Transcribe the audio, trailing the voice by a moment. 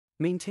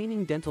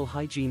Maintaining dental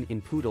hygiene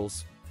in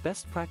poodles,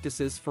 best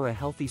practices for a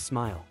healthy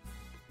smile.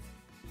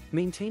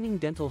 Maintaining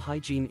dental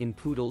hygiene in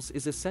poodles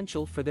is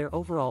essential for their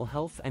overall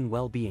health and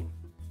well-being.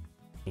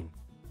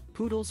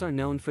 Poodles are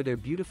known for their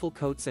beautiful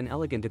coats and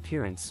elegant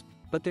appearance,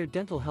 but their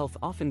dental health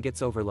often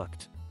gets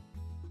overlooked.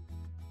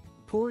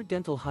 Poor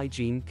dental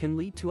hygiene can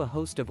lead to a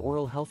host of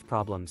oral health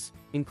problems,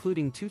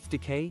 including tooth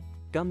decay,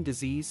 gum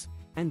disease,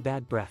 and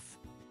bad breath.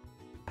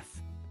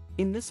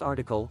 In this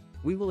article,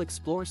 we will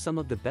explore some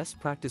of the best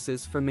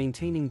practices for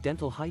maintaining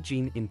dental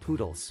hygiene in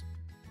poodles.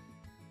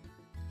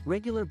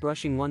 Regular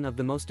brushing. One of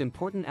the most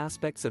important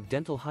aspects of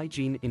dental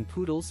hygiene in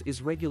poodles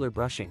is regular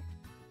brushing.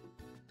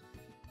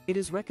 It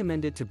is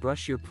recommended to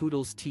brush your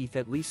poodle's teeth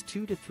at least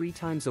 2 to 3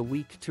 times a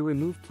week to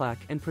remove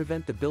plaque and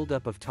prevent the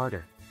buildup of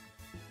tartar.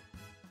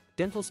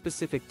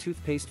 Dental-specific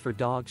toothpaste for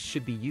dogs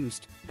should be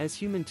used, as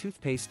human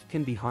toothpaste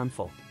can be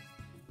harmful.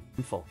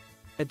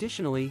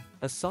 Additionally,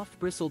 a soft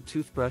bristled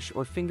toothbrush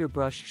or finger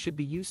brush should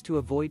be used to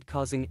avoid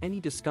causing any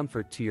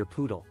discomfort to your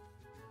poodle.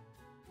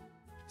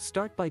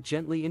 Start by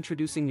gently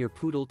introducing your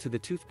poodle to the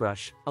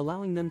toothbrush,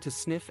 allowing them to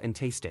sniff and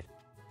taste it.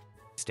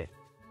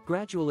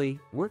 Gradually,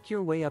 work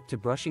your way up to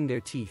brushing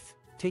their teeth,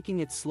 taking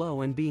it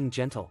slow and being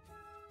gentle.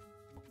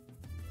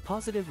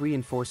 Positive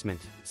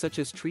reinforcement, such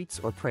as treats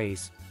or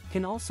praise,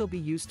 can also be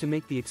used to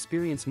make the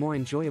experience more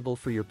enjoyable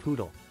for your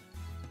poodle.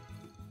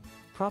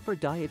 Proper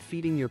diet.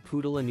 Feeding your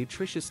poodle a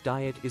nutritious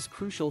diet is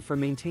crucial for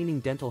maintaining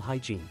dental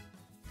hygiene.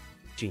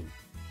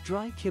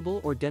 Dry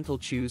kibble or dental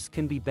chews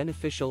can be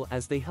beneficial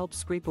as they help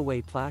scrape away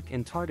plaque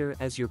and tartar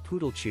as your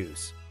poodle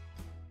chews.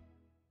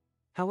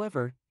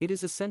 However, it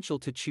is essential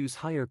to choose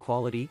higher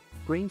quality,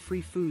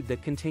 grain-free food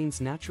that contains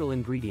natural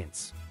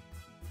ingredients.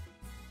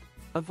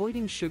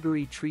 Avoiding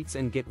sugary treats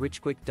and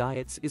get-rich-quick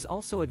diets is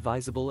also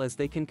advisable as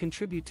they can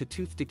contribute to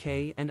tooth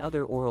decay and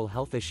other oral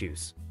health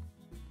issues.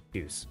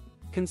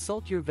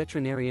 Consult your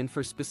veterinarian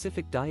for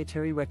specific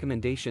dietary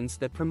recommendations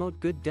that promote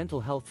good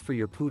dental health for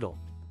your poodle.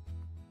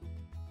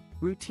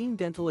 Routine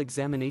dental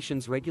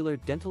examinations. Regular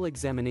dental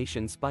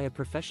examinations by a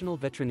professional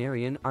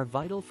veterinarian are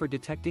vital for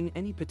detecting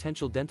any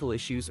potential dental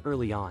issues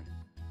early on.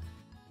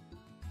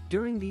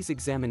 During these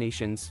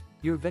examinations,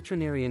 your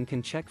veterinarian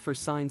can check for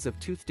signs of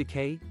tooth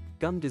decay,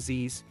 gum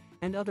disease,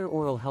 and other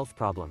oral health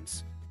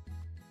problems.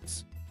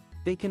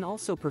 They can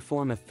also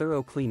perform a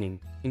thorough cleaning,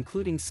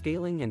 including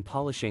scaling and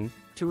polishing,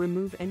 to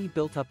remove any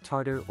built-up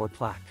tartar or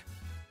plaque.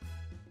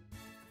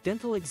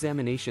 Dental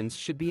examinations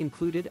should be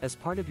included as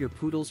part of your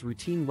poodle's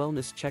routine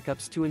wellness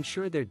checkups to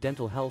ensure their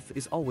dental health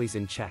is always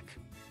in check.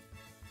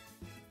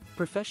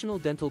 Professional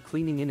dental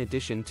cleaning. In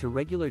addition to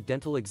regular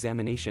dental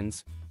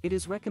examinations, it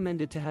is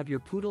recommended to have your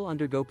poodle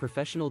undergo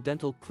professional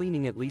dental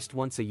cleaning at least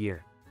once a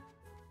year.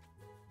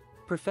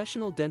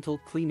 Professional dental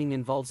cleaning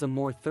involves a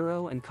more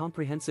thorough and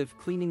comprehensive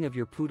cleaning of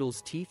your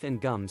poodle's teeth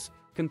and gums,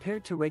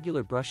 compared to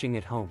regular brushing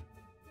at home.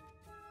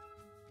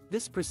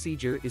 This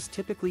procedure is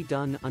typically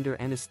done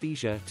under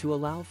anesthesia to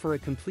allow for a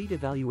complete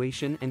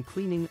evaluation and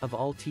cleaning of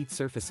all teeth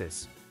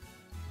surfaces.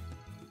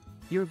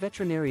 Your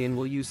veterinarian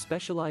will use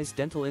specialized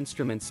dental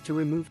instruments to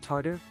remove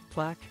tartar,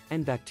 plaque,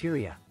 and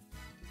bacteria.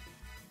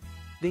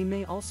 They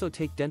may also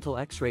take dental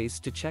x-rays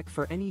to check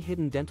for any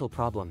hidden dental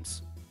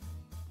problems.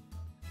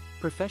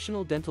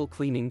 Professional dental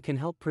cleaning can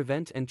help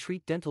prevent and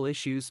treat dental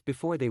issues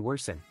before they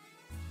worsen.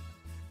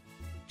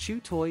 Chew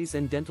toys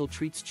and dental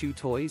treats. Chew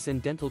toys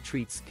and dental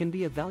treats can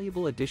be a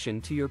valuable addition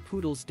to your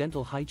poodle's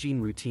dental hygiene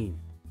routine.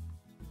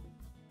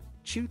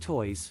 Chew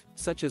toys,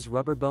 such as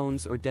rubber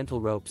bones or dental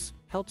ropes,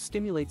 help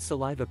stimulate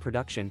saliva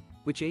production,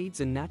 which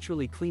aids in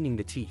naturally cleaning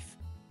the teeth.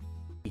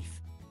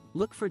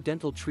 Look for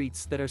dental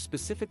treats that are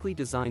specifically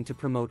designed to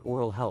promote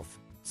oral health,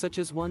 such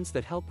as ones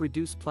that help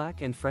reduce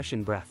plaque and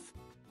freshen breath.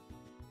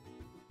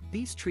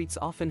 These treats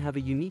often have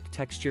a unique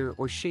texture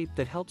or shape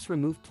that helps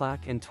remove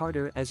plaque and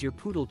tartar as your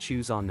poodle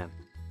chews on them.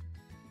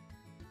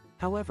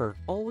 However,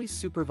 always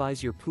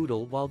supervise your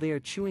poodle while they are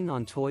chewing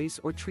on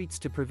toys or treats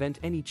to prevent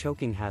any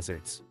choking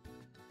hazards.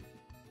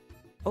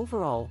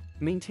 Overall,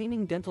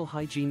 maintaining dental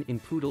hygiene in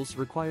poodles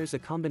requires a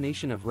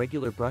combination of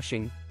regular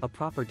brushing, a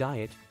proper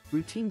diet,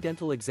 routine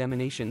dental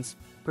examinations,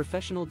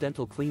 professional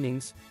dental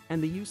cleanings,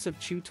 and the use of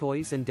chew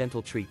toys and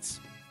dental treats.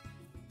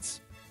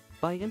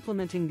 By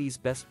implementing these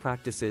best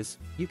practices,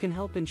 you can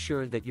help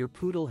ensure that your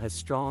poodle has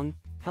strong,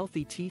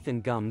 healthy teeth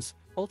and gums,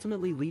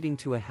 ultimately leading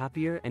to a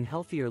happier and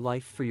healthier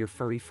life for your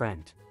furry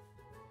friend.